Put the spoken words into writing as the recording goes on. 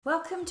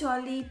Welcome to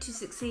our Lead to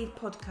Succeed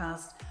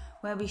podcast,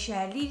 where we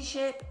share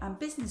leadership and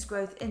business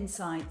growth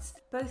insights,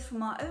 both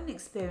from our own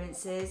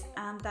experiences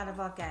and that of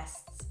our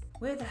guests.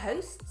 We're the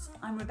hosts.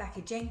 I'm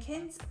Rebecca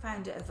Jenkins,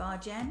 founder of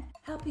Argen,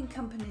 helping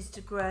companies to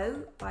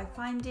grow by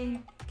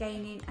finding,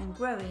 gaining and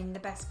growing the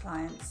best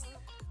clients.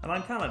 And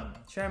I'm Callum,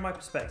 sharing my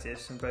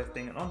perspectives from both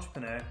being an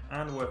entrepreneur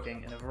and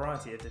working in a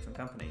variety of different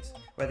companies.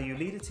 Whether you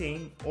lead a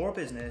team or a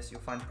business,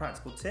 you'll find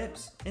practical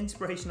tips,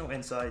 inspirational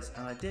insights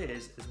and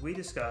ideas as we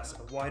discuss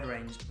a wide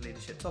range of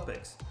leadership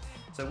topics.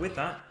 So with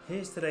that,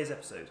 here's today's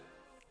episode.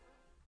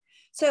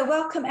 So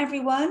welcome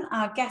everyone.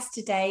 Our guest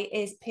today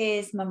is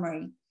Piers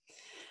Mummery.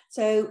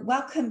 So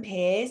welcome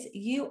Piers.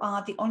 You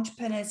are the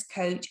Entrepreneur's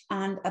Coach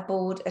and a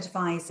board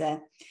advisor.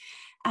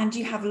 And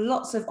you have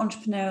lots of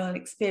entrepreneurial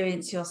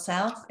experience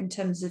yourself in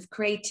terms of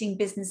creating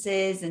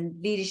businesses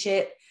and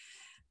leadership.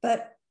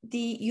 But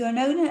you're an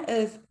owner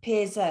of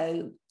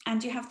Pearso,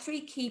 and you have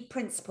three key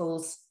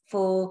principles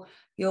for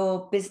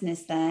your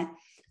business there.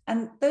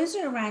 And those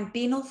are around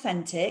being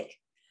authentic,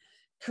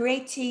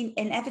 creating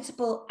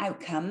inevitable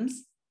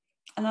outcomes,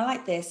 and I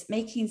like this,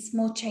 making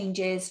small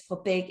changes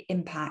for big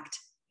impact.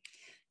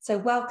 So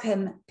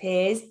welcome,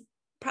 Piers.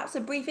 Perhaps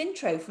a brief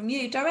intro from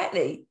you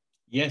directly.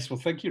 Yes, well,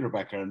 thank you,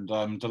 Rebecca, and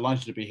I'm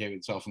delighted to be here with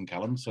yourself and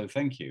Callum, so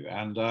thank you.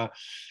 And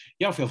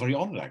yeah, I feel very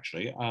honoured,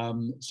 actually.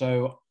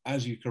 So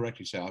as you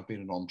correctly say, I've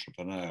been an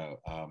entrepreneur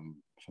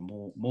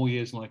for more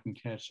years than I can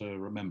care to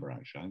remember,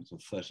 actually. I think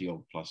it's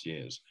 30-odd plus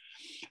years.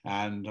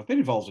 And I've been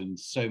involved in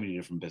so many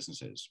different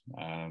businesses,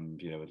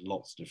 with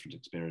lots of different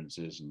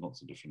experiences and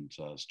lots of different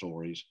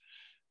stories.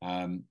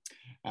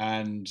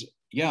 And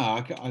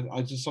yeah,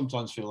 I just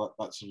sometimes feel like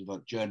that's sort of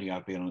that journey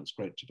I've been on. It's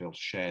great to be able to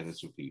share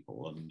this with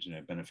people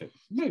and benefit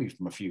maybe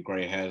from a few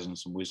grey hairs and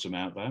some wisdom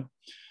out there.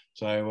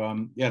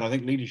 So yeah, and I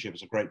think leadership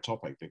is a great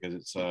topic because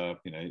it's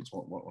it's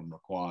what one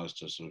requires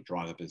to sort of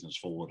drive a business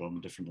forward on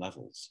different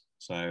levels.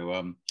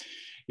 So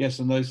yes,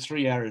 and those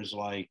three areas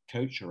I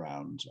coach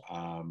around,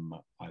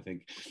 I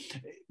think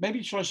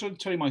maybe should I sort of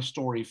tell you my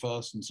story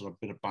first and sort of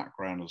a bit of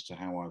background as to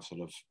how I've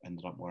sort of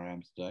ended up where I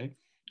am today.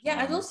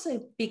 Yeah, it'd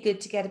also be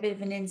good to get a bit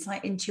of an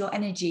insight into your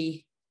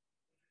energy,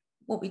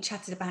 what we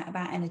chatted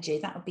about energy.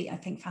 That would be, I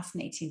think,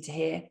 fascinating to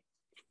hear.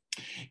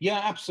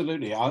 Yeah,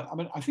 absolutely. I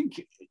mean, I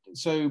think,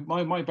 so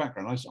my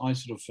background, I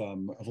sort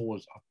of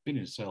I've been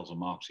in sales and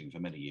marketing for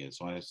many years.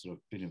 So I sort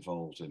of been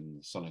involved in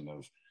the selling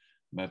of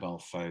mobile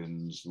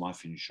phones,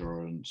 life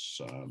insurance,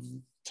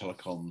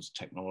 telecoms,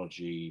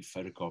 technology,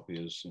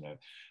 photocopiers, and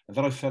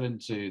then I fell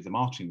into the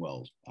marketing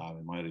world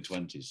in my early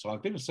 20s. So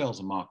I've been a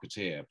sales and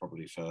marketeer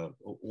probably for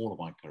all of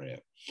my career.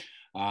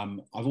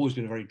 I've always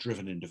been a very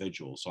driven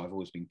individual, so I've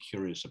always been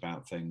curious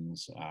about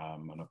things,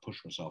 and I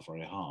pushed myself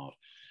very hard.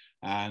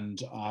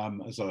 And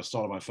as I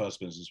started my first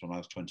business when I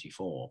was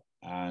 24,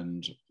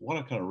 and what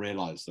I kind of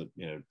realized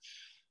that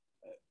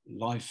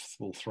life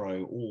will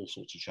throw all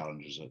sorts of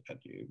challenges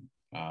at you.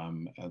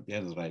 At the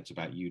end of the day, it's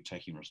about you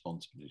taking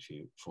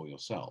responsibility for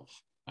yourself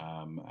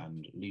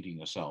and leading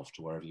yourself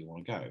to wherever you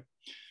want to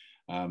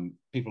go.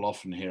 People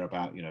often hear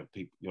about,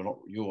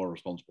 you're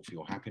responsible for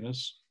your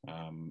happiness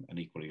and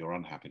equally your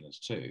unhappiness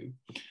too.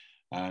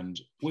 And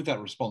with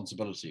that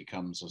responsibility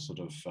comes a sort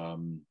of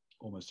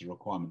almost a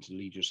requirement to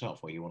lead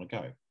yourself where you want to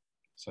go.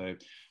 So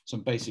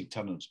some basic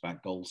tenets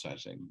about goal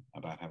setting,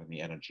 about having the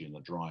energy and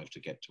the drive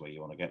to get to where you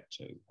want to get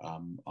to,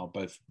 are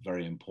both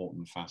very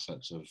important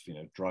facets of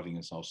driving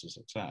yourself to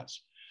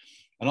success.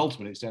 And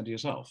ultimately, it's down to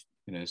yourself.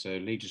 So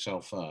lead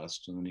yourself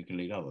first, and then you can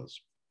lead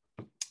others.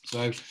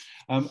 So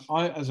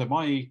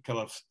my kind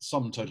of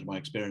sum total of my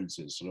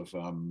experiences sort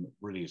of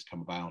really has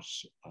come about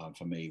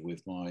for me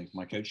with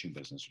my coaching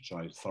business, which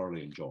I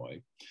thoroughly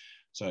enjoy.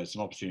 So it's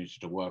an opportunity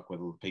to work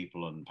with other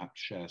people and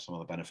perhaps share some of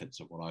the benefits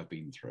of what I've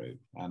been through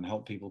and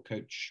help people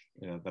coach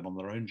them on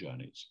their own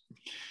journeys.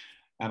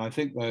 And I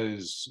think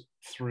those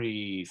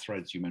three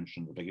threads you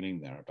mentioned at the beginning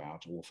there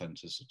about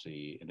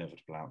authenticity,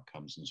 inevitable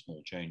outcomes and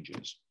small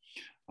changes,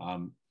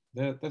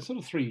 they're sort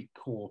of three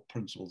core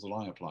principles that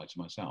I apply to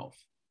myself.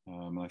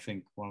 I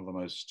think one of the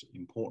most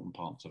important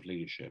parts of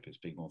leadership is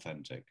being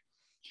authentic.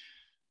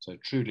 So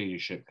true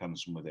leadership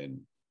comes from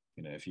within.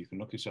 If you can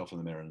look yourself in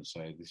the mirror and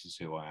say, this is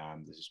who I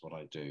am, this is what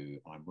I do,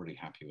 I'm really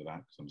happy with that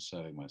because I'm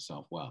serving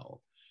myself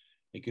well,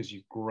 it gives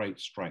you great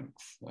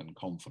strength and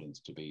confidence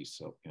to be,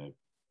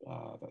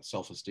 that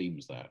self-esteem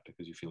is there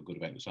because you feel good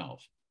about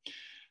yourself.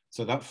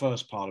 So that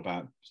first part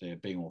about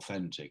being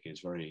authentic is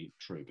very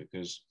true,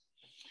 because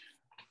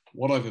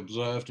what I've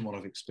observed and what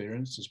I've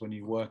experienced is when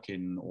you work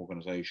in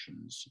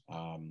organizations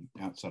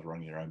outside of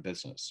running your own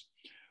business,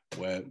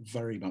 we're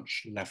very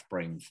much left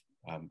brain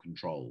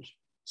controlled.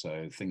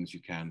 So things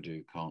you can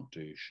do, can't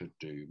do, should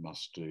do,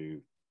 must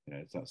do,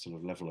 it's that sort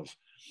of level of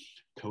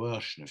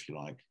coercion, if you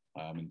like,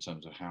 in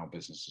terms of how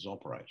businesses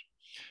operate.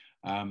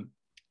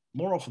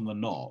 More often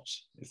than not,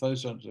 if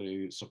those don't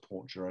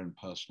support your own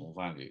personal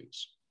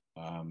values,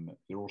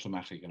 you're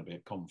automatically going to be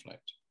at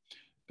conflict.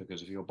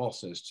 Because if your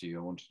boss says to you,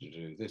 I want you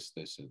to do this,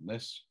 this, and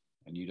this,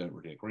 and you don't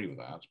really agree with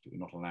that, but you're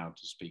not allowed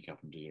to speak up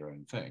and do your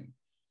own thing,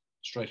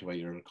 straight away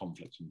you're in a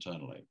conflict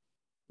internally.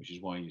 which is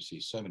why you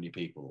see so many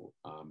people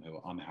who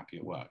are unhappy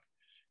at work,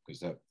 because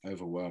they're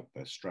overworked,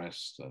 they're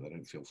stressed, they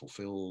don't feel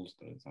fulfilled,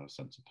 they don't have a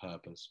sense of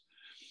purpose.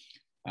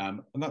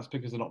 And that's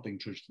because they're not being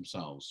true to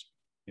themselves.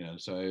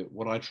 So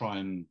what I try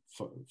and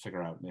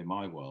figure out in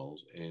my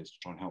world is to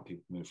try and help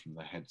people move from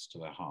their heads to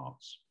their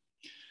hearts.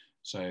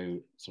 So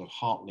sort of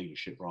heart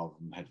leadership rather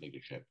than head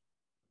leadership.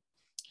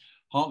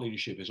 Heart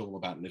leadership is all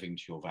about living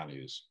to your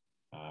values.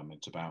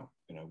 It's about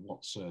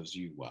what serves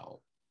you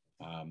well.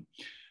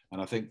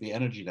 And I think the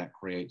energy that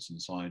creates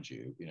inside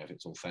you, if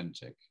it's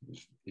authentic,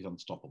 is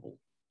unstoppable.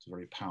 It's a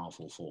very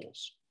powerful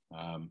force.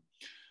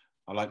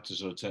 I like to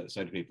sort of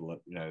say to people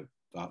that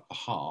the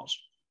heart,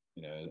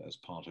 as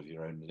part of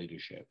your own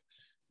leadership,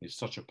 is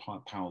such a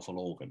powerful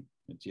organ.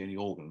 It's the only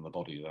organ in the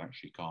body that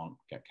actually can't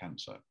get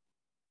cancer.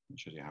 It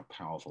shows you how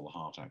powerful the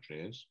heart actually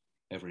is.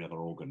 Every other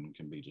organ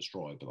can be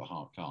destroyed, but the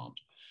heart can't.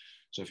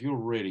 So if you're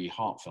really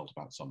heartfelt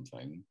about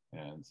something,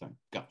 and it's that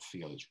gut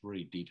feel, it's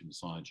really deep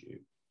inside you,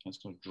 that's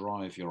going to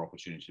drive your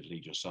opportunity to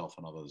lead yourself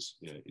and others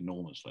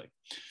enormously.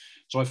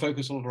 So I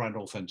focus a lot around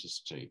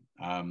authenticity,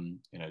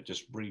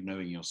 just really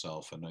knowing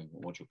yourself and knowing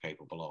what you're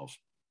capable of.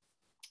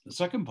 The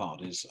second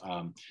part is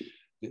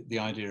the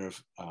idea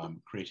of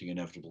creating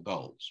inevitable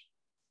goals.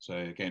 So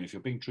again, if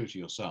you're being true to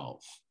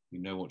yourself, you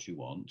know what you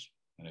want.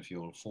 And if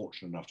you're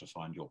fortunate enough to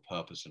find your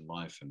purpose in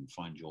life and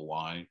find your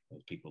why,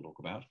 as people talk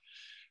about,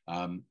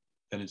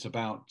 then it's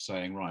about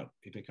saying, right,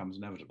 it becomes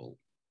inevitable.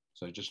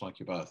 So just like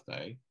your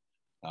birthday,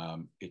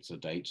 it's a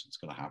date, it's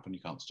going to happen, you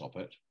can't stop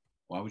it.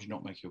 Why would you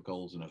not make your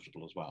goals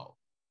inevitable as well?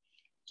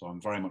 So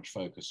I'm very much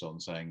focused on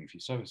saying, if you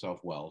serve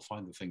yourself well,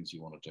 find the things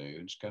you want to do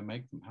and just go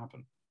make them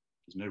happen.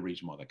 There's no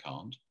reason why they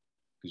can't,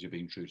 because you're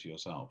being true to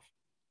yourself.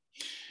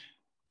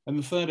 And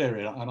the third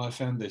area, and I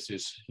found this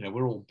is,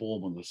 we're all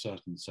born with a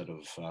certain set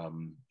of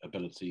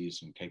abilities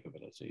and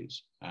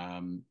capabilities.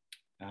 And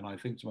I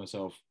think to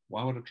myself,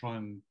 why would I try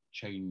and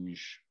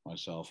change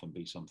myself and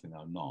be something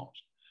I'm not?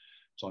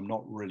 So I'm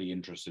not really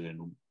interested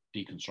in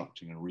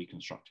deconstructing and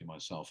reconstructing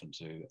myself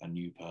into a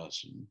new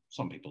person.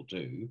 Some people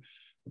do,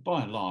 but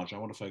by and large, I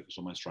want to focus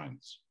on my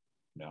strengths.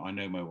 I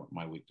know what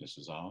my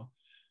weaknesses are.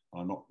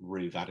 I'm not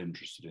really that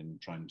interested in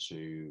trying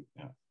to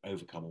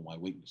overcome all my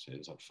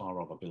weaknesses. I'd far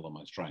rather build on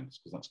my strengths,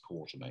 because that's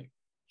core to me.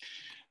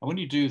 And when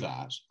you do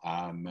that,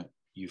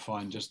 you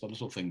find just the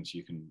little things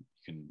you can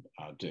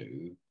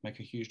do make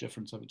a huge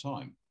difference over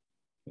time.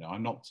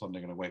 I'm not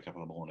suddenly going to wake up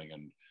in the morning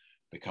and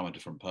become a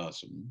different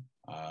person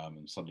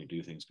and suddenly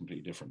do things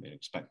completely differently and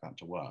expect that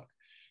to work.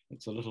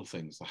 It's the little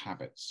things, the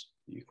habits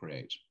that you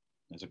create.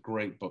 There's a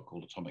great book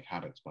called Atomic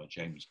Habits by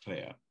James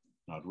Clear.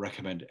 And I'd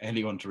recommend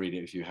anyone to read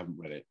it if you haven't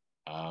read it.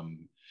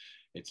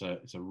 It's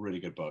a really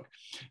good book,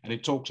 and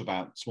it talks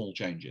about small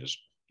changes,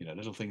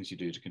 little things you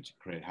do to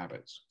create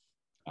habits.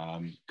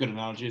 Good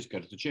analogy is go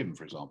to the gym,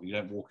 for example. You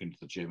don't walk into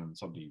the gym and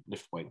suddenly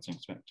lift weights and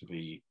expect to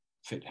be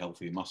fit,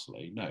 healthy, and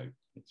muscly. No,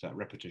 it's that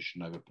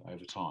repetition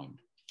over time.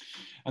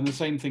 And the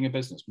same thing in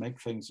business. Make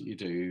things that you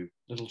do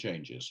little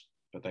changes,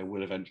 but they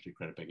will eventually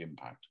create a big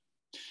impact.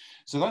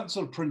 So that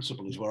sort of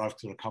principle is where I've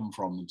sort of come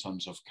from in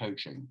terms of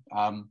coaching.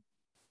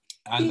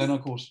 And then,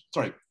 of course,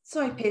 sorry,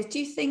 Piers, do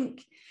you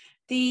think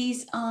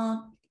these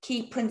are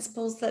key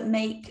principles that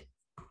make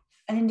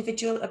an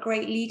individual a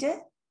great leader?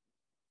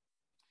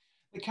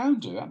 They can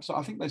do,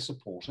 absolutely. I think they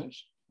support it.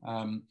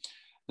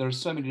 There are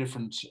so many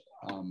different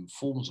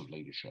forms of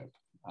leadership,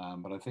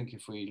 but I think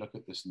if we look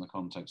at this in the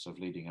context of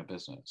leading a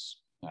business,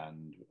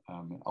 and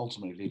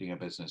ultimately leading a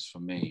business for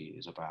me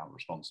is about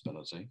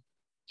responsibility.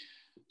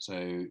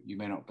 So you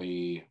may not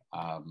be,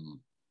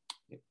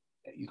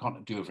 you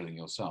can't do everything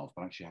yourself,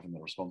 but actually having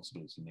the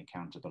responsibility and the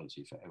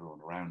accountability for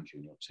everyone around you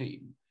and your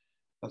team,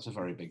 that's a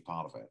very big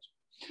part of it.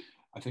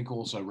 I think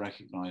also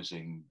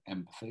recognizing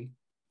empathy,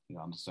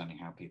 understanding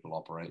how people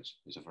operate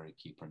is a very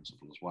key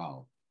principle as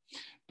well.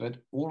 But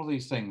all of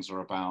these things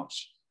are about,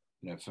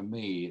 for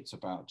me, it's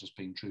about just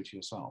being true to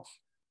yourself.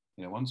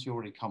 Once you're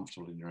already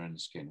comfortable in your own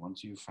skin,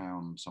 once you've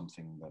found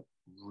something that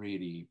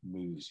really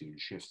moves you and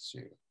shifts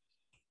you,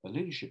 the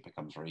leadership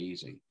becomes very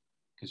easy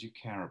because you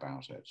care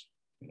about it.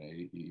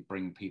 You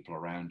bring people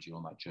around you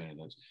on that journey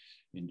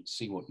that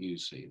see what you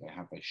see.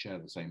 They share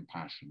the same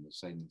passion,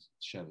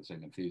 share the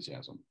same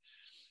enthusiasm,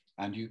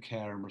 and you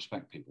care and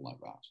respect people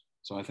like that.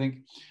 So I think,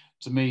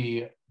 to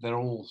me, they're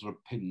all sort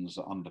of pins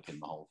that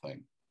underpin the whole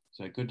thing.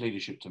 So good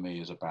leadership to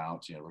me is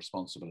about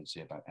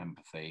responsibility, about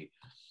empathy.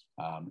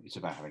 It's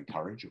about having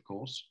courage, of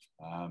course.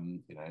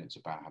 It's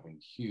about having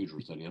huge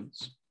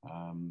resilience.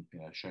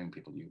 Showing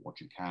people what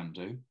you can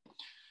do,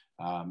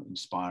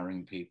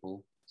 inspiring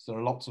people. So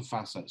there are lots of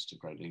facets to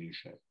great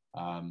leadership.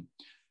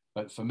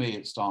 But for me,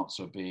 it starts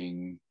with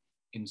being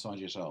inside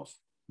yourself.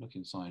 Look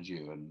inside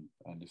you,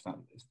 and if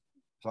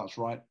that's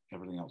right,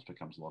 everything else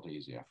becomes a lot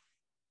easier.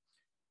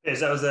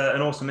 Yes, that was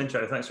an awesome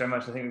intro. Thanks very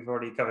much. I think we've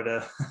already covered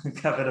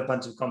a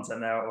bunch of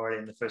content now already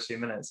in the first few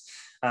minutes.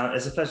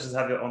 It's a pleasure to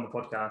have you on the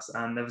podcast.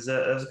 And there was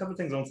a couple of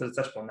things I wanted to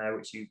touch upon there,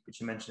 which you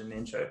mentioned in the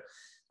intro.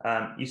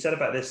 You said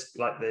about this,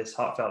 like this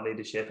heartfelt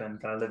leadership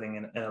and kind of living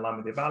in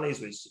alignment with your values,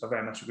 which I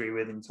very much agree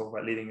with. And you talk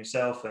about leading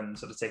yourself and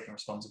sort of taking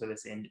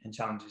responsibility and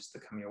challenges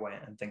that come your way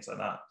and things like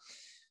that.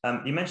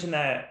 You mentioned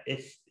there,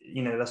 if,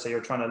 let's say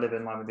you're trying to live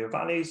in line with your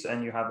values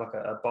and you have like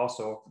a boss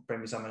or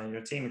maybe someone in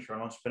your team, if you're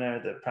an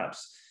entrepreneur, that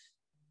perhaps,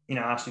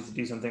 asks you to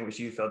do something which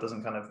you feel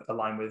doesn't kind of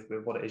align with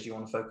what it is you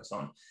want to focus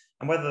on.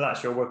 And whether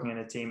that's you're working in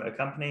a team at a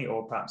company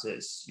or perhaps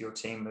it's your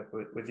team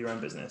with your own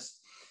business.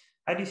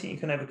 How do you think you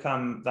can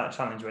overcome that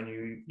challenge when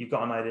you've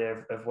got an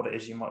idea of what it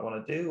is you might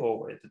want to do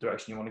or the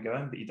direction you want to go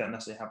in, but you don't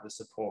necessarily have the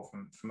support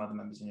from other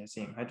members in your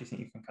team? How do you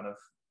think you can kind of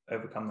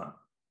overcome that?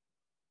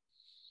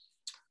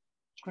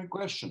 It's a great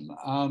question.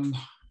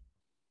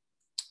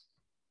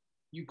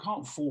 You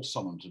can't force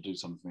someone to do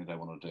something they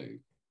want to do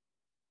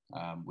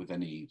with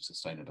any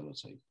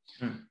sustainability.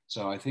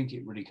 So I think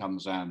it really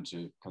comes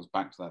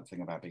back to that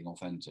thing about being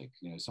authentic.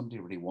 Somebody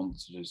really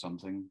wants to do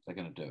something, they're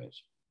going to do it.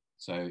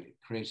 So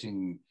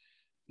creating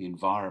the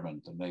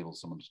environment that enables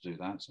someone to do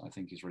that, I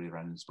think, is really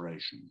around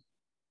inspiration.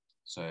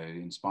 So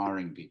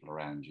inspiring people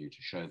around you to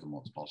show them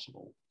what's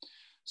possible,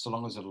 so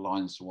long as it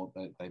aligns to what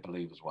they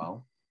believe as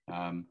well.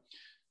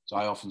 So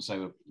I often say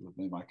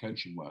with my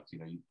coaching work,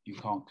 you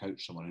can't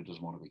coach someone who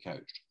doesn't want to be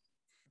coached.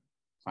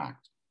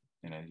 Fact.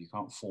 You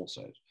can't force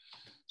it.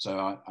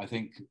 So I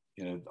think,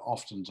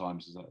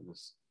 oftentimes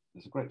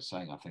there's a great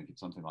saying, I think it's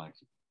something like,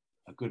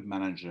 a good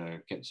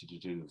manager gets you to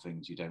do the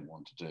things you don't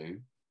want to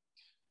do.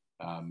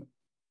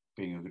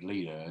 Being a good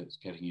leader, it's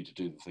getting you to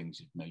do the things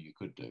you know you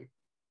could do.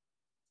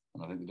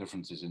 And I think the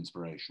difference is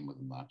inspiration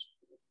within that.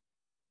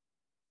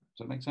 Does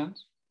that make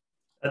sense?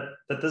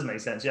 That does make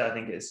sense. Yeah, I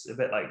think it's a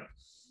bit like,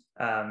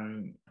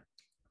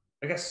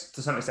 I guess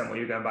to some extent what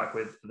you're going back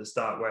with at the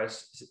start, where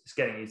it's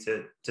getting you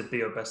to be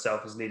your best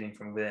self, is leading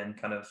from within,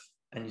 kind of,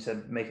 and you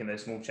said making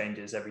those small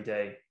changes every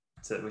day,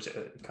 which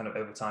kind of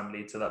over time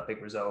lead to that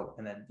big result,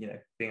 and then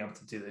being able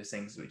to do those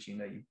things which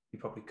you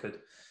probably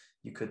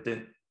could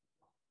do.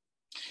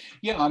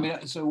 Yeah, I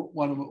mean, so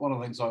one of the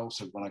things I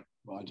also, when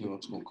I do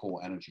what's called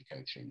core energy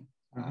coaching,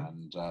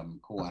 and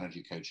core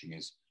energy coaching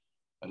is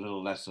a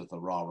little less of the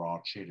rah-rah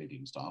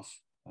cheerleading stuff.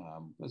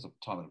 There's a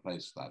time and a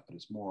place for that, but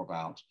it's more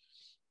about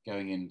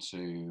going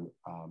into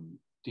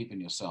deep in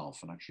yourself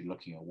and actually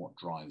looking at what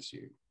drives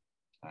you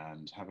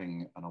and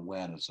having an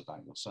awareness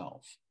about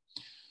yourself.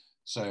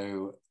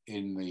 So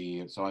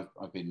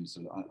I've been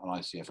sort of an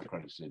ICF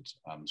accredited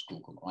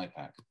school called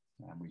IPAC,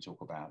 and we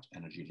talk about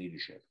energy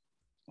leadership.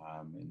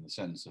 In the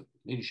sense of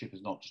leadership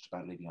is not just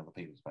about leading other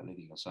people, it's about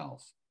leading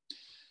yourself.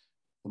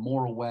 The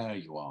more aware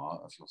you are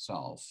of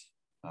yourself,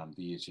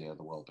 the easier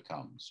the world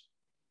becomes.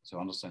 So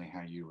understanding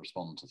how you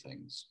respond to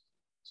things.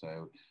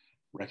 So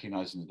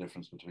recognizing the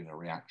difference between a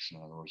reaction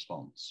and a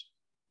response.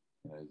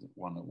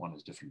 One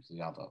is different to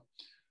the other.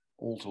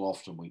 All too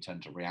often we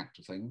tend to react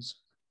to things,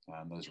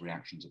 and those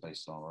reactions are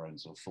based on our own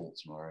sort of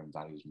thoughts and our own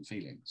values and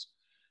feelings.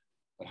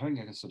 But having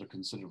a sort of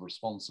considered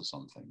response to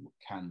something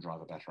can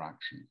drive a better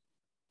action.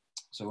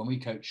 So when we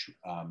coach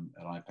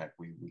at IPAC,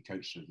 we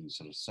coach through these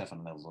sort of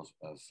 7 levels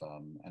of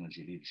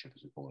energy leadership,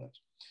 as we call it.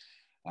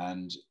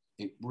 And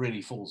it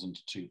really falls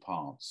into 2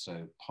 parts.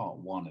 So part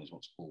 1 is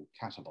what's called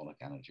catabolic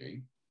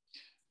energy,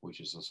 which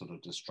is a sort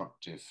of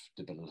destructive,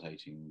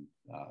 debilitating,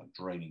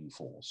 draining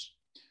force.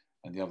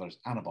 And the other is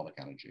anabolic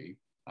energy,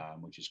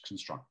 which is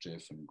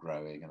constructive and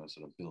growing and a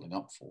sort of building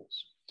up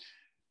force.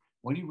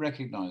 When you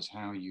recognize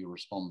how you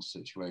respond to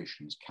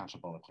situations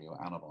catabolically or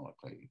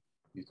anabolically,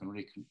 you can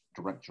really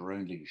direct your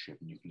own leadership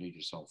and you can lead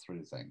yourself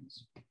through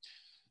things.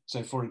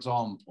 So for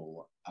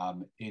example,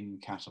 in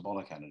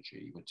catabolic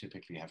energy, we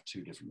typically have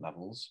 2 different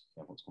levels.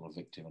 You have what's called a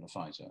victim and a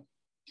fighter.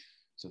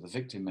 So the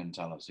victim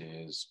mentality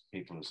is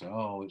people who say,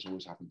 oh, it's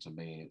always happened to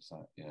me. It's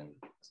that,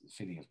 it's the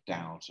feeling of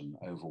doubt and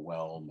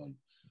overwhelm and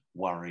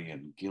worry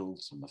and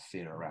guilt and the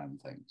fear around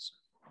things.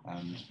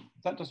 And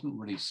that doesn't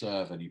really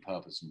serve any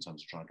purpose in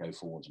terms of trying to go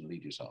forwards and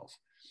lead yourself.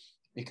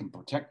 It can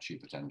protect you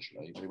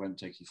potentially, but it won't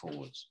take you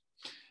forwards.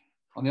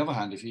 On the other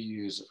hand, if you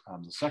use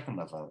the second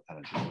level of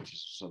energy, which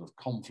is sort of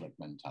conflict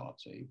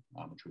mentality,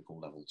 which we call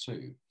level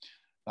 2,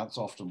 that's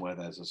often where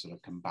there's a sort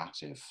of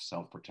combative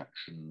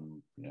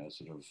self-protection,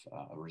 sort of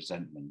a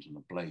resentment and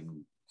a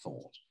blame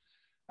thought.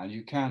 And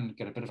you can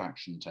get a bit of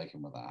action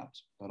taken with that,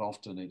 but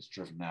often it's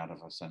driven out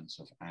of a sense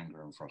of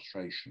anger and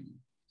frustration.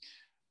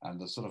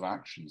 And the sort of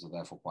actions are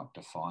therefore quite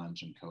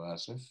defiant and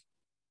coercive.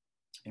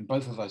 In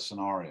both of those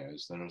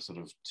scenarios, there are sort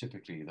of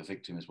typically the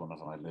victim is one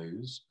of I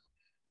lose,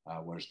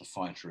 whereas the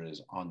fighter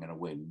is I'm going to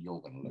win,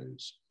 you're going to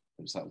lose.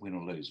 It's that win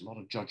or lose. A lot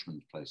of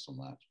judgment placed on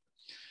that.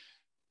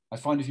 I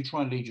find if you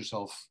try and lead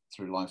yourself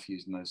through life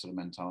using those sort of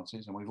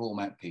mentalities, and we've all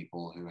met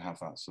people who have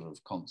that sort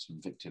of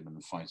constant victim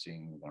and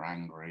fighting, they're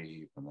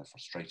angry and they're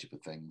frustrated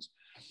with things,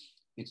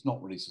 it's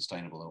not really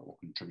sustainable or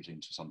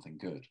contributing to something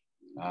good.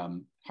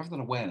 Having that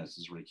awareness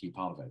is a really key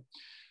part of it.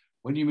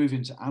 When you move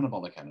into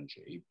anabolic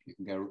energy, you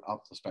can go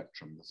up the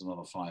spectrum. There's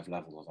another 5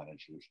 levels of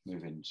energy, which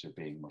move into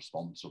being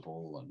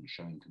responsible and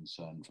showing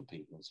concern for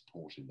people and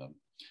supporting them.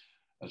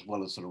 as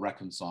well as sort of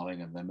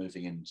reconciling, and they're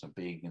moving into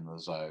being in the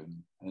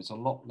zone. And it's a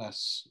lot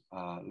less,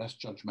 less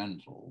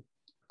judgmental,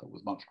 but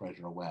with much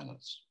greater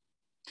awareness.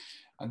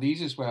 And the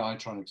easiest way I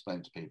try and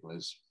explain to people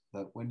is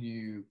that when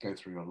you go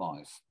through your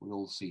life, we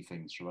all see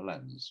things through a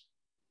lens,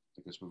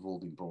 because we've all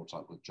been brought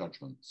up with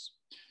judgments.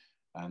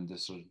 And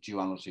this sort of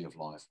duality of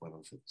life, whether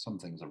some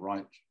things are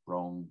right,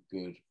 wrong,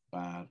 good,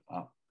 bad,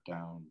 up,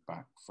 down,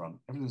 back, front,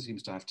 everything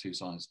seems to have two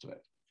sides to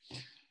it.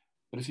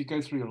 But if you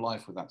go through your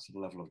life with that sort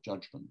of level of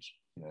judgment,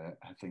 you know,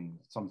 having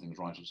something's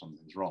right or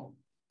something's wrong,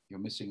 you're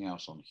missing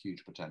out on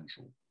huge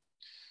potential.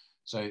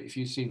 So if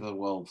you see the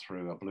world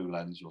through a blue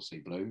lens, you'll see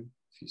blue.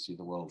 If you see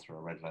the world through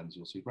a red lens,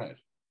 you'll see red.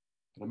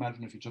 But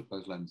imagine if you took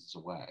those lenses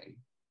away,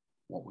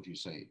 what would you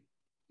see?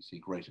 You see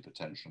greater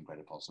potential and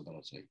greater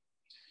possibility.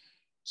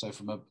 So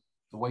from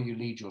the way you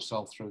lead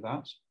yourself through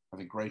that,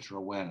 having greater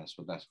awareness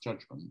with less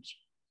judgment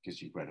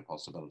gives you greater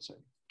possibility.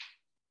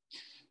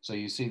 So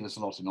you see this a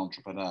lot in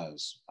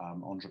entrepreneurs.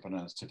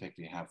 Entrepreneurs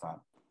typically have that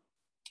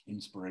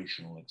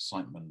inspirational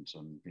excitement,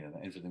 and you know,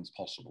 everything's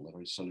possible. They're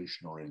very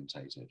solution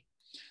orientated.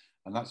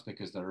 And that's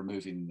because they're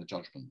removing the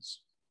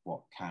judgments,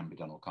 what can be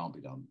done or can't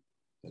be done.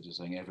 They're just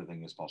saying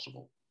everything is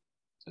possible.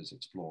 So it's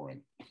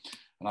exploring.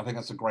 And I think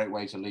that's a great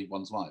way to lead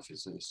one's life,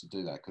 is to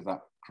do that, because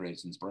that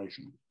creates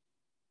inspiration.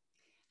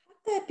 Have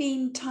there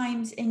been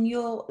times in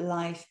your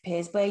life,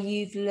 Piers, where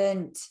you've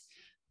learnt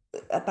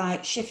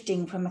about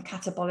shifting from a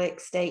catabolic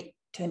state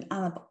to an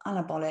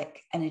anabolic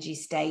energy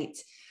state,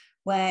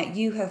 where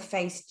you have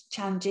faced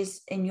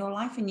challenges in your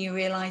life and you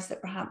realise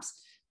that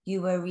perhaps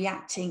you were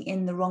reacting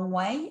in the wrong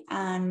way,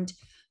 and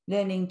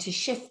learning to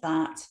shift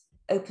that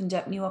opened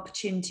up new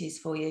opportunities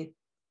for you?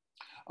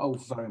 Oh,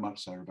 very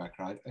much so,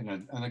 Rebecca.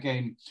 And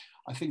again,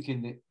 I think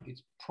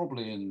it's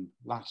probably in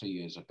latter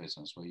years of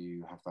business where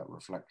you have that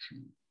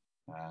reflection.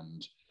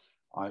 And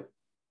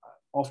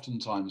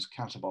oftentimes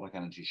catabolic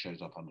energy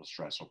shows up under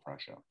stress or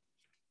pressure.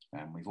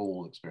 And we've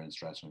all experienced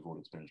stress and we've all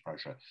experienced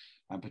pressure,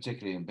 and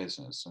particularly in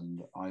business.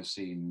 And I've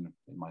seen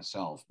in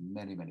myself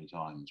many, many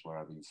times where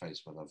I've been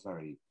faced with a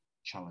very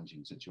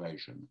challenging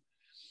situation.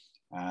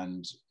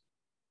 And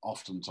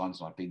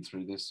oftentimes, and I've been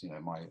through this, you know,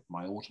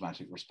 my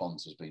automatic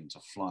response has been to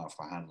fly off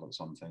the handle at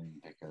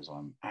something because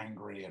I'm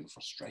angry and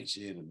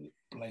frustrated and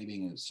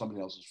blaming it's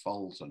somebody else's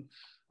fault. And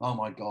oh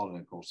my God. And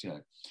of course, you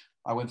know,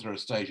 I went through a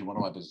stage in one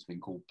of my business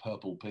being called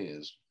Purple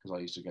Piers, because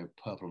I used to go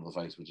purple on the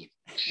face with just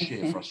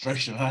sheer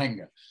frustration and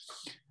anger.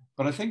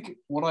 But I think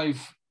what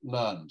I've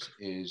learned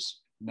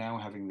is now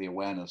having the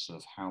awareness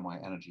of how my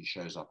energy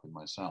shows up in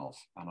myself,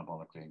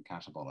 anabolically and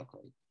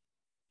catabolically,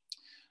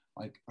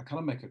 I kind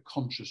of make a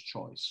conscious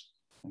choice.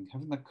 And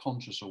having that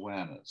conscious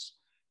awareness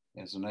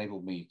has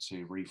enabled me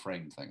to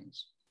reframe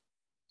things.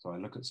 So I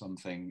look at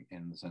something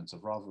in the sense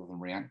of, rather than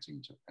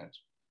reacting to it,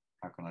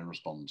 how can I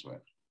respond to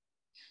it?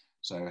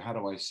 So how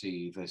do I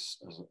see this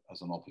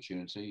as an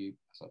opportunity,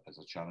 as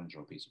a challenge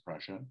or a piece of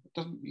pressure?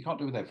 You can't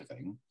do with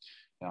everything.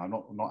 You know, I'm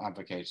not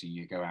advocating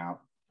you go out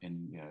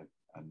and, you know,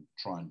 and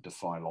try and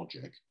defy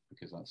logic,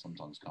 because that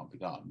sometimes can't be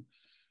done.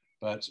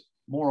 But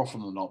more often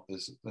than not,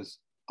 there's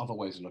other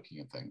ways of looking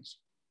at things.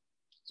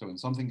 So when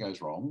something goes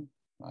wrong,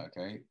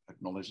 okay,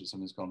 acknowledge that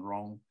something's gone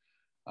wrong,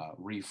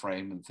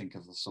 reframe and think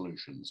of the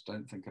solutions.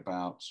 Don't think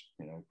about,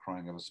 you know,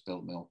 crying over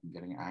spilt milk and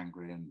getting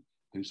angry and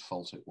whose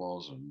fault it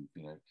was, and,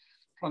 you know,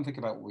 try and think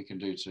about what we can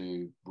do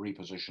to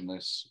reposition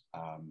this,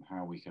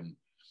 how we can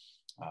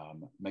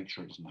make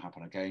sure it doesn't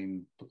happen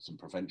again, put some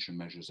prevention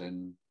measures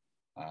in,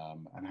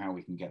 and how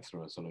we can get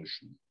through a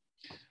solution.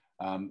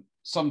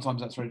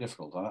 Sometimes that's very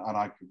difficult. And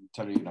I can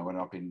tell you, you know, when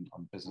I've been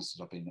on businesses,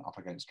 I've been up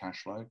against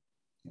cash flow,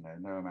 you know,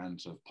 no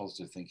amount of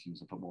positive thinking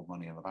to put more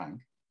money in the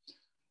bank.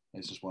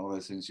 It's just one of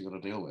those things you've got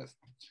to deal with.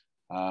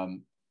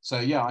 So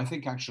yeah, I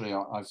think actually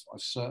I've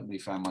certainly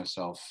found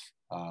myself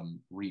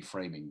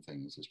reframing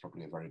things is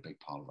probably a very big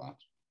part of that.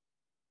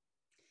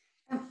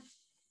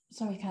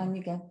 Sorry, Callum,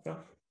 you go. Yeah.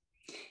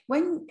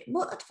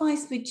 What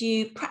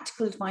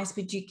practical advice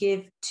would you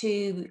give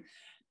to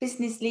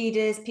business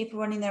leaders, people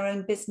running their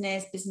own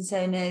business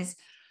owners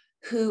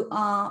who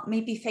are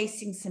maybe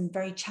facing some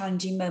very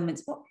challenging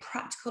moments? What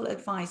practical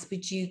advice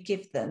would you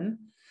give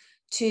them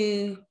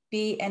to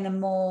be in a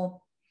more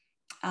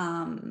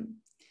anabolic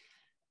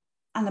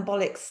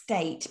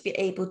state, to be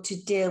able to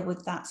deal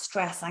with that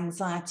stress,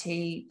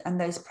 anxiety,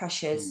 and those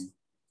pressures?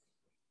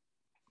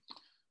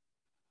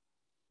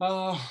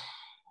 I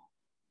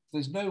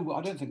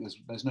don't think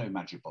there's no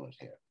magic bullet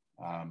here.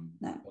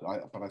 No.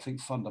 But I think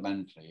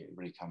fundamentally it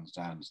really comes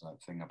down to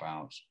that thing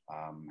about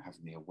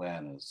having the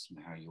awareness and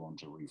how you want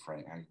to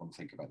reframe, how you want to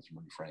think about it and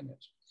reframe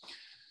it.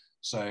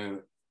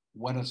 So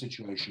when a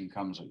situation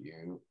comes at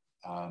you,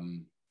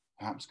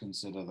 perhaps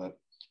consider that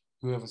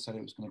whoever said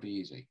it was going to be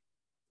easy.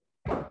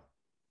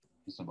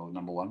 That's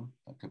number one.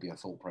 That could be a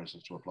thought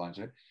process to apply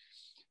to.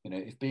 You know,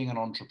 if being an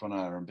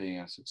entrepreneur and being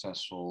a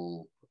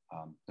successful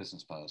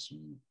business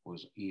person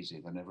was easy,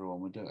 then everyone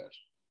would do it.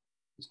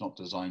 It's not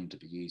designed to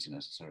be easy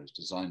necessarily. It's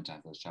designed to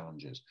have those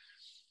challenges.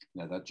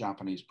 You know, that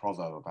Japanese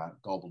proverb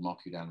about God will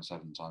knock you down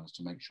 7 times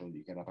to make sure that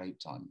you get up 8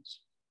 times.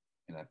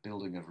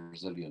 building of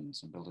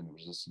resilience and building of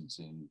resistance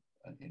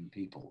in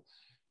people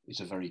is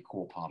a very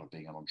core part of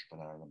being an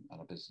entrepreneur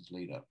and a business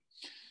leader.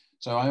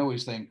 So I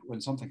always think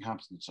when something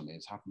happens to me,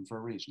 it's happened for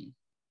a reason.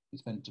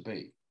 It's meant to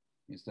be.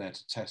 It's there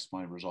to test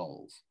my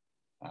resolve.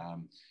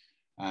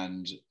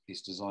 And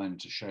it's designed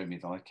to show me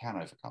that I can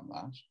overcome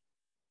that,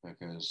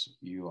 because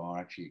you are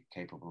actually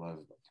capable of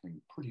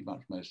overcoming pretty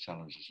much most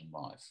challenges in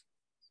life.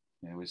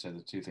 We say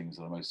the two things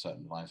that are most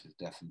certain in life is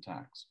death and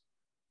tax.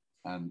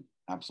 And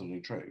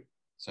absolutely true.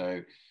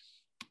 So,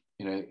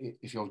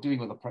 if you're dealing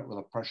with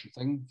a pressure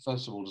thing,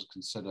 first of all, just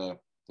consider that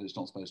it's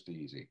not supposed to be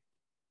easy.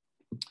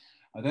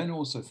 I then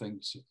also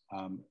think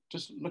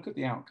just look at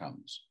the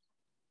outcomes.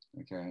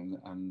 Okay,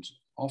 and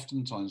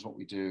oftentimes what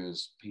we do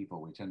as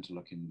people, we tend to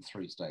look in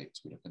three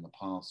states. We look in the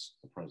past,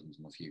 the present,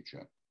 and the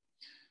future.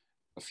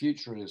 The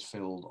future is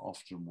filled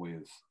often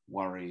with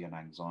worry and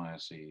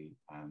anxiety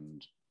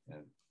and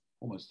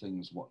almost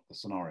things, what the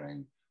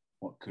scenario,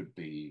 what could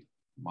be,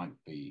 might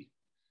be.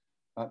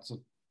 That's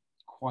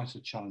quite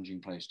a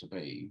challenging place to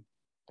be,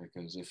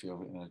 because if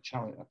you're in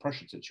a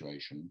pressure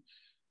situation,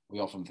 we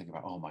often think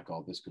about, oh my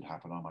God, this could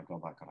happen. Oh my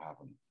God, that could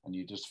happen. And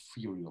you just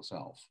fuel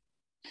yourself.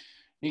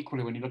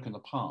 Equally, when you look in the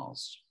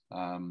past,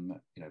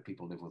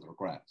 people live with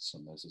regrets,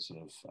 and there's a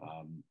sort of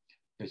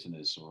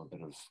bitterness or a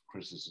bit of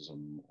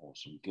criticism or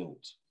some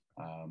guilt.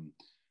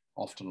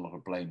 Often a lot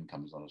of blame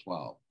comes on as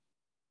well.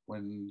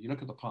 When you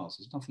look at the past,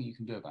 there's nothing you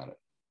can do about it.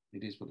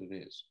 It is what it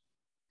is.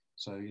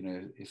 So,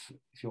 if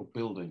your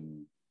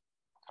building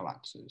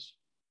collapses,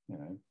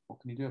 what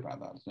can you do about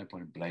that? There's no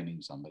point in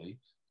blaming somebody.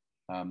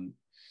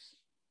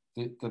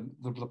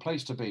 The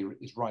place to be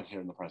is right here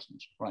in the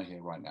present, right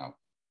here, right now.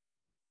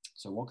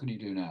 So what can you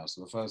do now?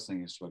 So the first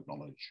thing is to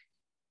acknowledge,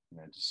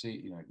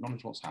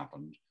 acknowledge what's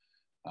happened.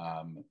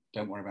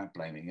 Don't worry about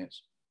blaming it.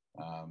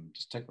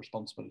 Just take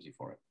responsibility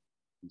for it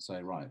and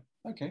say, right,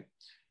 okay,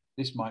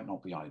 this might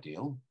not be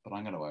ideal, but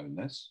I'm going to own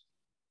this.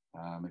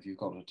 If you've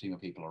got a team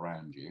of people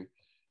around you,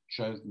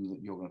 show them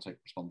that you're going to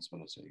take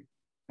responsibility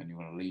and you're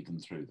going to lead them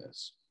through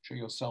this. Show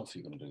yourself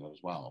you're going to do that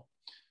as well.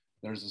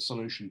 There is a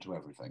solution to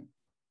everything.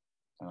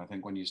 And I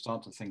think when you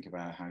start to think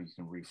about how you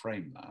can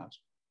reframe that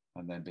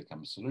and then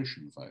become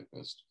solution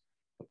focused,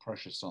 the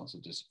pressure starts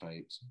to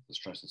dissipate, the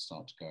stresses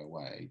start to go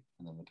away,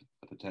 and then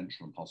the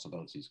potential and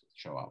possibilities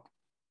show up.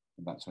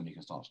 And that's when you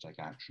can start to take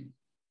action.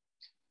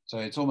 So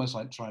it's almost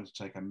like trying to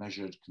take a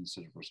measured,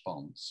 considered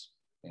response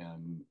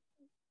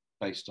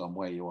based on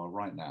where you are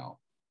right now.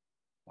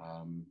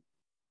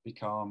 Be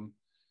calm.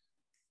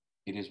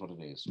 It is what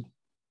it is.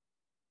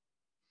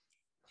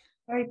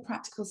 Very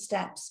practical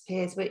steps,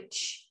 Piers,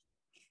 which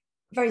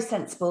very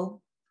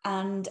sensible.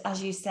 And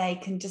as you say,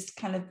 can just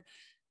kind of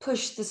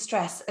push the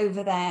stress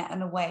over there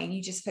and away.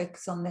 You just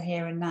focus on the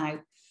here and now.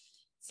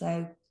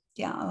 So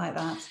yeah, I like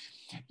that.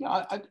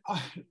 Yeah,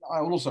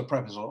 I will also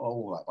preface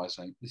all that by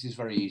saying this is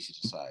very easy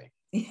to say.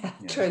 Yeah,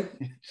 true.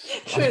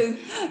 True.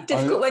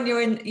 Difficult when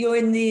you're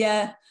in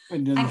the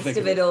angst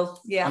of it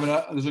all. Yeah. I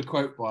mean, there's a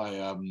quote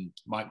by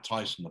Mike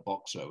Tyson, the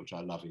boxer, which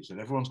I love. He said,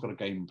 "Everyone's got a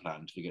game plan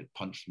until you get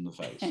punched in the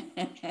face."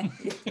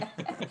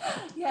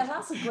 Yeah,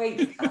 that's a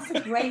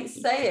great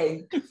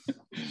saying.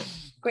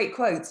 Great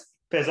quote.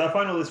 Piers, I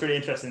find all this really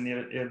interesting.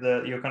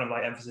 Your kind of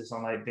like emphasis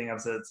on like being able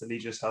to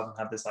lead yourself and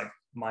have this like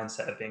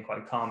mindset of being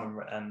quite calm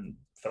and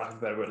for lack of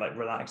a better word, like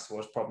relaxed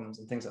towards problems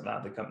and things like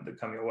that that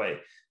come your way.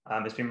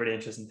 It's been really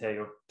interesting to hear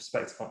your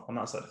perspective on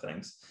that side of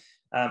things.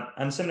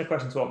 And similar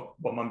question to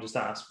what Mum just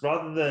asked.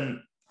 Rather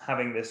than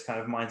having this kind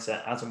of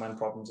mindset as and when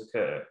problems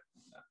occur,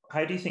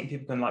 how do you think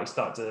people can like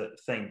start to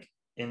think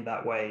in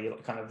that way,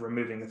 like kind of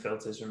removing the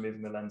filters,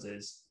 removing the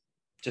lenses,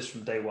 just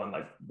from day one,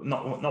 like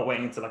not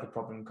waiting until like a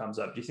problem comes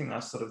up? Do you think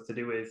that's sort of to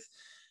do with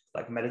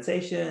like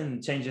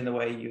meditation, changing the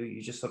way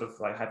you just sort of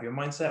like have your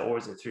mindset, or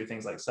is it through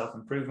things like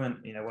self-improvement?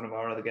 One of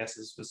our other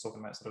guests was talking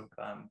about sort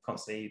of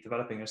constantly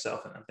developing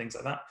yourself and things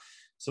like that.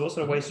 So what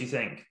sort of ways do you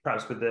think,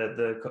 perhaps with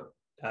the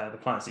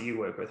clients that you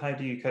work with, how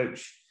do you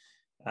coach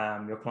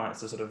your clients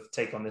to sort of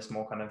take on this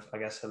more kind of, I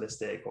guess,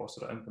 holistic or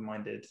sort of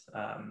open-minded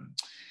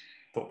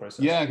thought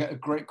process? Yeah, a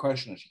great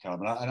question, actually,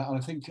 Callum. And I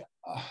think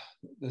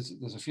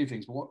there's a few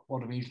things, but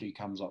what immediately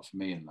comes up for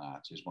me in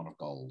that is one of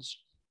goals.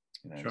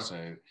 Sure.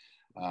 So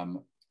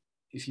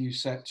if you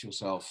set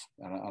yourself,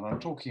 and I'm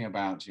talking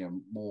about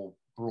more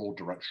broad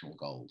directional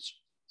goals.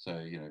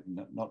 So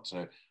not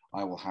so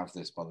I will have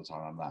this by the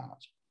time I'm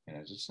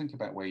that. Just think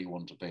about where you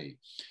want to be.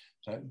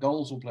 So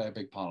goals will play a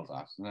big part of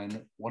that. And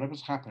then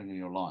whatever's happening in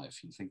your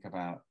life, you think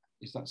about,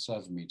 is that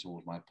serving me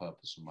towards my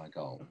purpose and my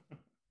goal?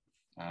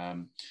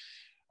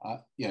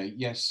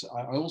 Yes,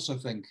 I also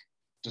think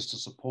just to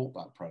support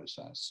that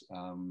process,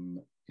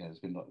 there's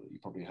been,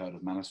 you've probably heard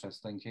of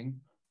manifest thinking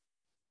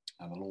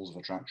and the laws of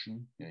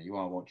attraction. You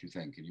are what you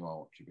think and you are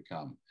what you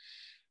become.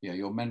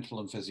 Your mental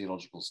and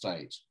physiological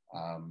state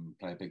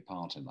play a big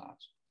part in that.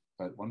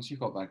 But once you've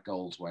got that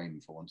goal to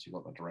aim for, once you've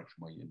got that direction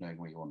where you're knowing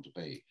where you want to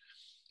be,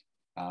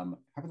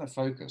 having that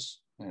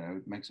focus,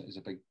 makes it is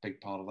a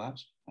big part of that,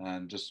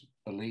 and just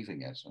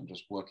believing it and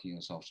just working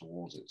yourself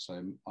towards it.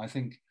 So I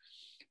think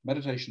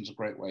meditation is a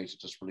great way to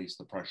just release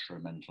the pressure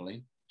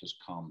mentally, just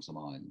calms the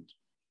mind.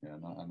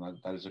 And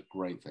that is a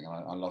great thing.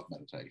 I love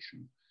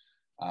meditation.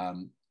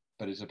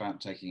 But it's about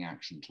taking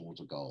action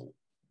towards a goal.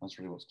 That's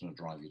really what's going to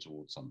drive you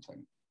towards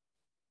something.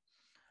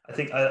 I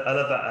think I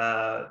love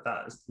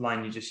that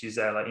line you just used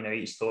there. Like,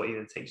 each thought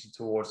either takes you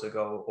towards a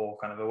goal or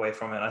kind of away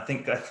from it. I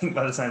think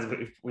by the sounds of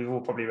it, we've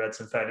all probably read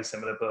some fairly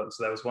similar books.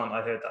 So there was one,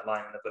 I heard that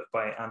line in a book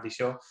by Andy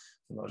Shaw.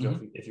 I'm not sure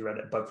if you read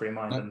it, Bug Free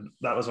Mind, and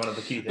that was one of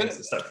the key things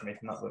that stuck for me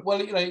from that book.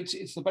 Well,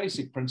 it's the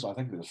basic principle. I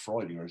think it was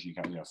Freud, as you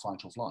can,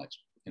 fight or flight.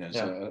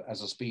 So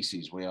as a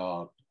species, we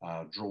are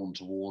drawn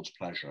towards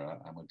pleasure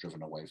and we're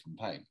driven away from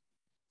pain.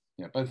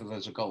 Both of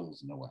those are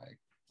goals in a way.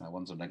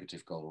 One's a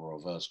negative goal or a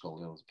reverse goal,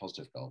 the other's a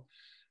positive goal.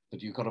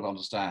 But you've got to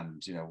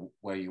understand,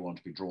 where you want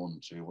to be drawn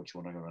to, what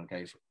you want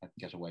to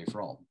get away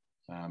from.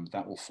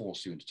 That will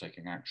force you into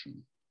taking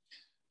action.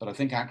 But I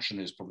think action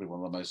is probably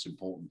one of the most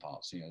important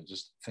parts.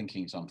 Just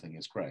thinking something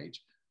is great,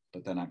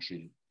 but then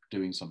actually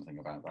doing something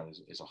about that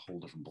is a whole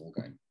different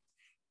ballgame.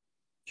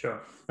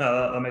 Sure.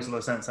 No, that makes a lot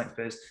of sense. Thanks,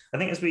 Piers. I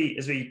think as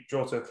we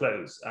draw to a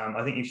close,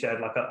 I think you've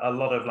shared like a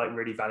lot of like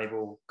really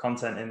valuable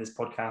content in this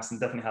podcast, and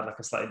definitely had like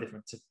a slightly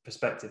different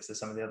perspectives to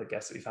some of the other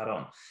guests that we've had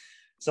on.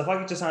 So if I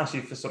could just ask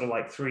you for sort of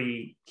like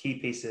 3 key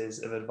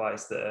pieces of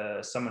advice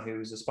that someone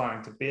who's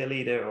aspiring to be a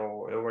leader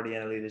or already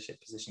in a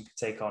leadership position could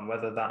take on,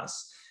 whether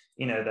that's,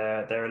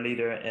 they're a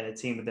leader in a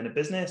team within a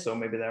business, or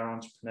maybe they're an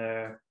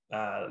entrepreneur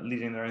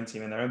leading their own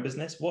team in their own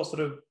business. What sort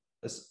of,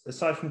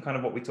 aside from kind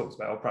of what we talked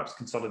about, or perhaps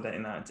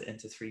consolidating that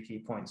into 3 key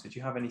points, would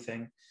you have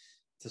anything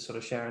to sort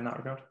of share in that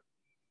regard?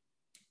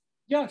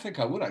 Yeah, I think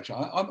I would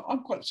actually.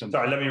 I'm quite simple.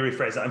 Sorry, let me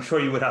rephrase that. I'm sure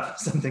you would have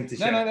something to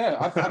share. No.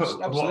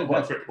 Absolutely.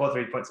 What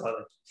 3 points are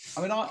they?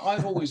 I mean,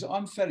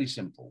 I'm fairly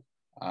simple,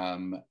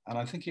 and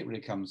I think it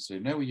really comes to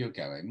know where you're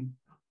going.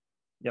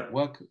 Yep.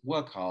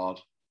 Work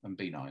hard and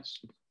be nice.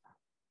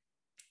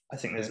 I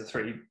think those are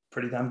 3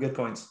 pretty damn good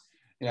points.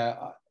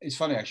 It's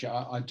funny actually.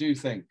 I do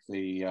think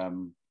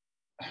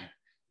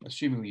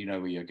assuming you know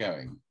where you're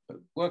going, but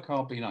work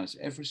hard, be nice.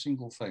 Every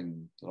single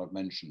thing that I've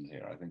mentioned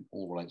here, I think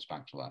all relates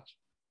back to that.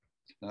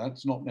 Now,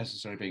 that's not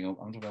necessarily I'm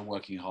talking about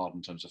working hard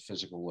in terms of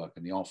physical work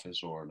in the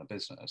office or in a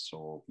business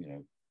or,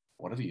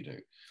 whatever you do.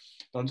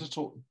 But I'm just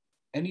talking,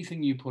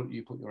 anything you put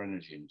your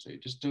energy into,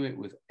 just do it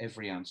with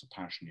every ounce of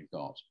passion you've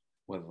got,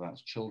 whether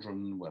that's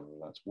children, whether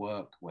that's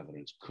work, whether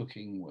it's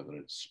cooking, whether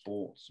it's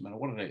sports, no matter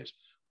what it is,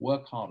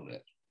 work hard at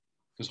it,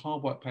 because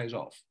hard work pays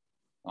off.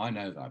 I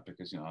know that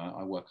because,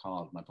 I work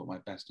hard and I put my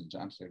best into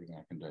absolutely everything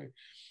I can do.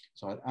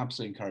 So I'd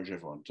absolutely encourage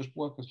everyone, just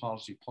work as hard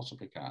as you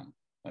possibly can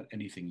at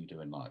anything you do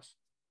in life.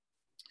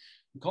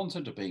 The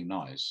concept of being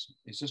nice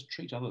is just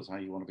treat others how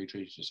you want to be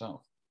treated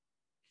yourself.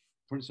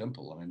 Pretty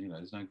simple. I mean,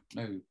 there's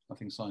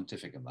nothing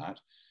scientific in that.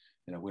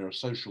 We're a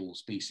social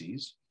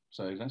species,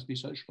 so let's be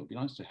social. Be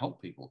nice to help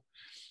people.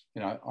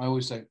 I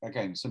always say,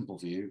 again, simple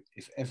view,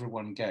 if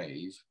everyone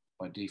gave,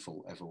 by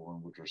default,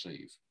 everyone would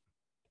receive.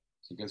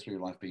 So go through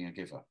your life being a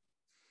giver.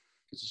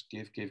 Just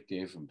give,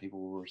 and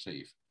people will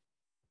receive.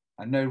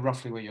 And know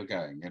roughly where you're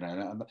going,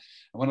 And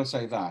when I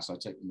say that, I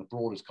take in the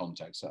broadest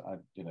context.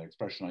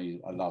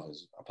 Expression I love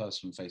is a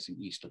person facing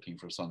east looking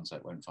for a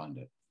sunset won't find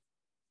it.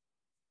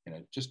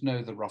 Just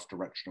know the rough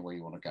direction of where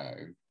you want to go,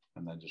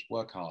 and then just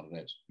work hard at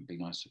it and be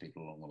nice to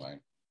people along the way.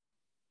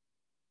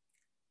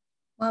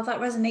 Well,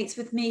 that resonates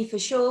with me for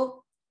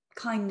sure.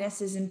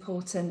 Kindness is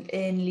important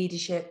in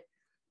leadership,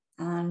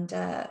 and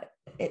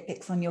it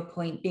picks on your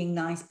point, being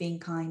nice, being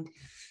kind,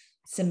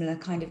 similar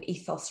kind of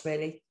ethos,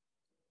 really.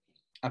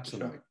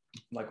 Absolutely. Sure.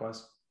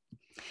 Likewise.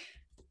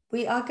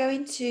 We are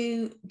going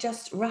to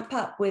just wrap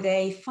up with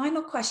a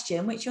final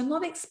question, which you're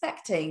not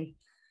expecting.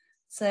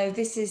 So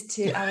this is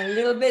to add a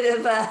little bit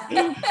of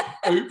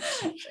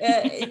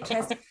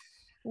interest.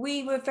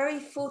 We were very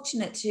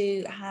fortunate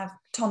to have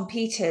Tom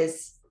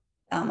Peters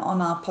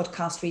on our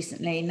podcast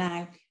recently.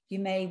 Now, you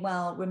may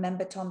well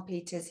remember Tom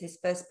Peters. His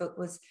first book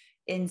was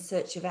In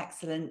Search of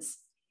Excellence.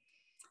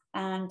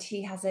 And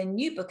he has a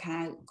new book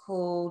out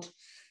called,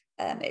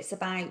 it's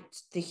about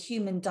the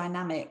human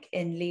dynamic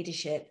in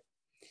leadership.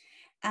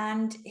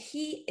 And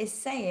he is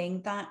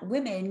saying that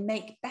women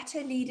make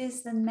better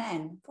leaders than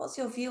men. What's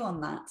your view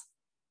on that?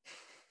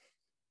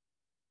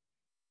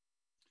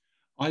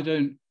 I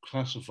don't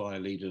classify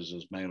leaders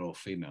as male or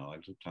female. I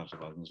just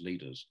classify them as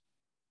leaders.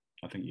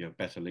 I think you're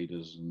better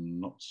leaders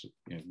and not,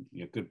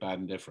 you're good, bad,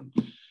 and different.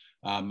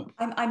 I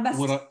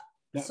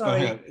must.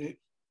 Sorry.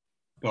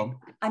 Go on.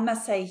 I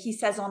must say, he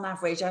says on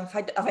average. If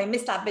I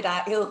missed that bit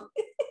out,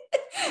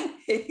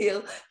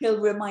 he'll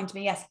remind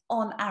me. Yes,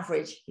 on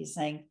average, he's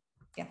saying.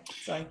 Yeah.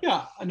 Sorry.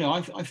 Yeah. No.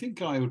 I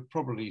think I would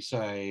probably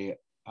say,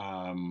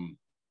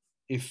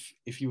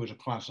 if you were to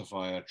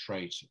classify a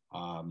trait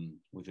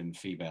within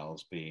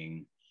females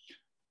being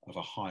of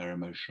a higher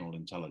emotional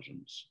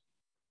intelligence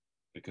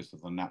because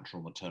of the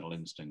natural maternal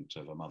instinct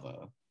of a mother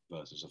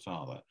versus a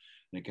father,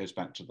 and it goes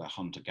back to the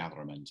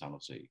hunter-gatherer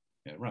mentality.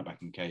 Right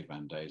back in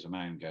caveman days, a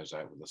man goes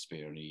out with a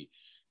spear and he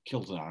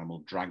kills an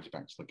animal, drags it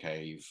back to the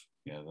cave,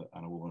 and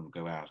a woman will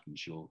go out and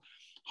she'll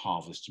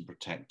harvest and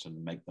protect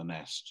and make the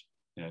nest.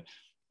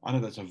 I know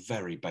that's a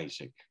very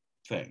basic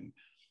thing,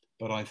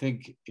 But I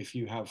think if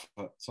you have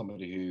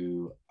somebody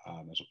who,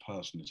 as a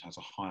person, has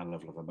a higher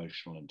level of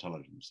emotional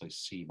intelligence, they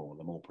see more,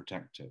 they're more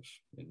protective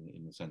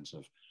in the sense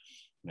of,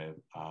 I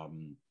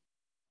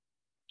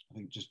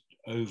think just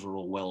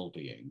overall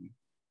well-being.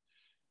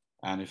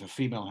 And if a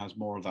female has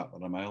more of that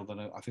than a male, then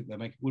I think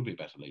would be a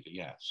better leader,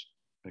 yes.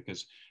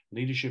 Because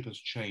leadership has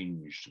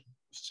changed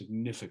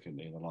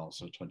significantly in the last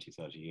sort of 20,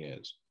 30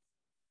 years.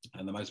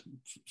 And the most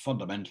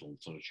fundamental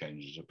sort of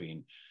changes have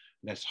been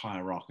less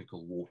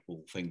hierarchical,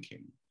 waterfall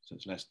thinking. So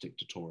it's less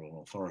dictatorial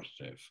and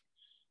authoritative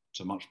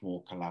to much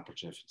more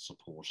collaborative,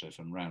 supportive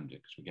and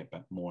rounded, because we get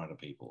more out of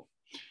people.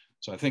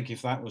 So I think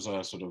if that was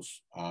a sort of,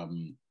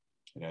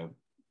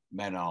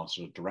 men are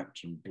sort of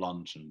direct and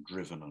blunt and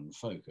driven and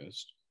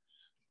focused,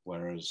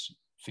 whereas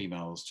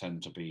females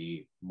tend to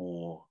be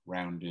more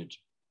rounded,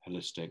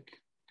 holistic,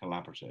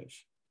 collaborative,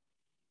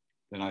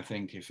 then I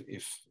think if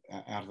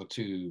out of the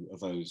two of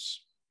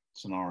those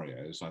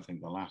scenarios, I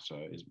think the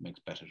latter makes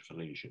better for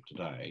leadership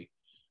today,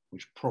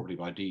 which probably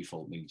by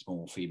default means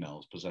more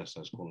females possess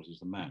those qualities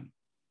than men.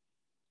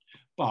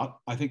 But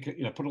I think,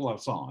 put all that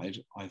aside,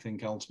 I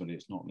think ultimately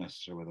it's not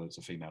necessary whether it's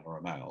a female or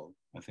a male.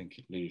 I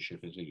think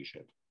leadership is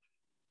leadership.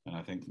 And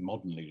I think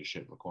modern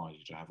leadership requires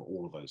you to have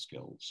all of those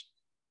skills.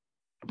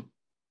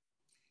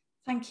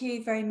 Thank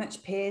you very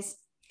much, Piers.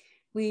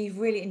 We've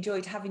really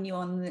enjoyed having you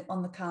on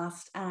the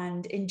cast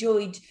and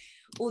enjoyed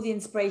all the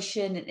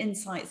inspiration and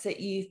insights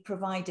that you've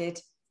provided.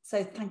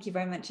 So thank you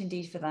very much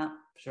indeed for that.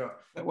 Sure.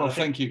 Well,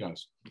 thank you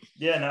guys.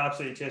 Yeah, no,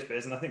 absolutely. Cheers,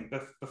 Piers. And I think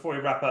before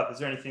we wrap up, is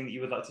there anything that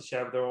you would like to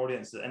share with our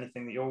audience?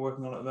 Anything that you're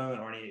working on at the moment,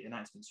 or any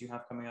announcements you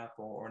have coming up,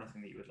 or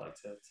anything that you would like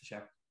to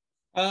share?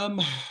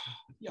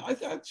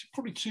 It's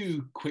probably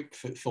two quick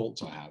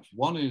thoughts I have.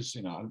 One is,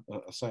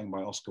 a saying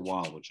by Oscar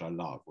Wilde, which I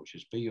love, which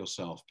is be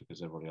yourself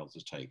because everybody else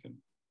is taken.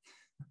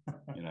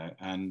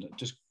 And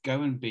just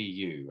go and be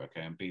you,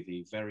 okay, and be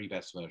the very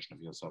best version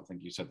of yourself. I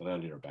think you said that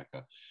earlier,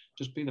 Rebecca.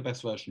 Just be the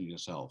best version of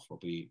yourself will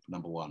be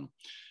number one.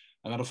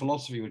 And then a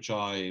philosophy which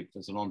I,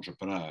 as an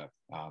entrepreneur,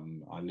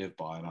 I live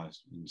by and I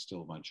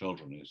instill my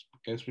children is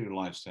go through your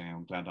life saying,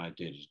 I'm glad I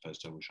did as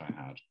opposed to I wish I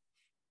had.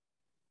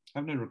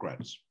 Have no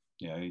regrets.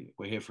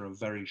 We're here for a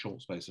very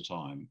short space of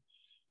time.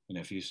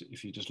 If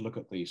you just look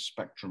at the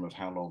spectrum of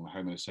how long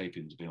Homo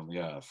sapiens have been on the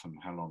earth and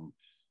how long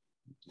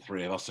the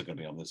three of us are going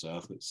to be on this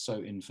earth, it's so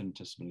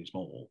infinitesimally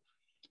small.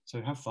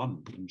 So have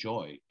fun,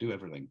 enjoy, do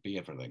everything, be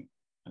everything,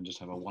 and just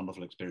have a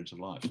wonderful experience of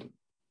life.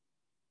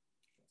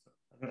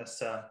 I think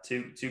that's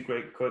two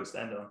great quotes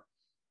to end on.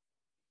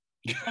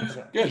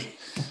 Good.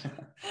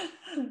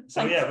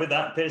 So yeah, with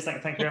that, Piers,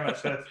 thank you very much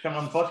for coming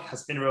on the podcast.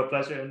 It's been a real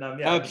pleasure. And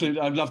absolutely,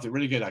 I've loved it.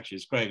 Really good, actually.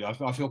 It's great. I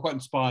feel quite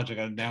inspired to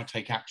go now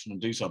take action and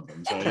do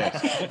something. So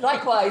yeah.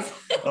 Likewise.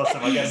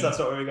 Awesome. I guess that's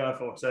what we were going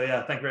for. So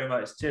yeah, thank you very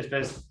much. Cheers,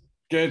 Piers.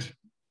 Good.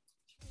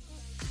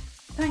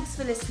 Thanks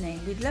for listening.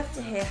 We'd love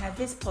to hear how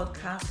this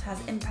podcast has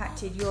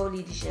impacted your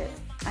leadership.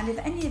 And if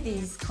any of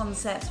these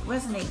concepts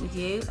resonate with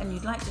you and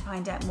you'd like to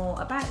find out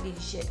more about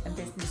leadership and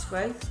business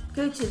growth,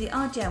 go to the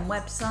RJN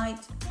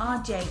website,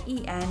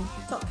 rjen.co.uk.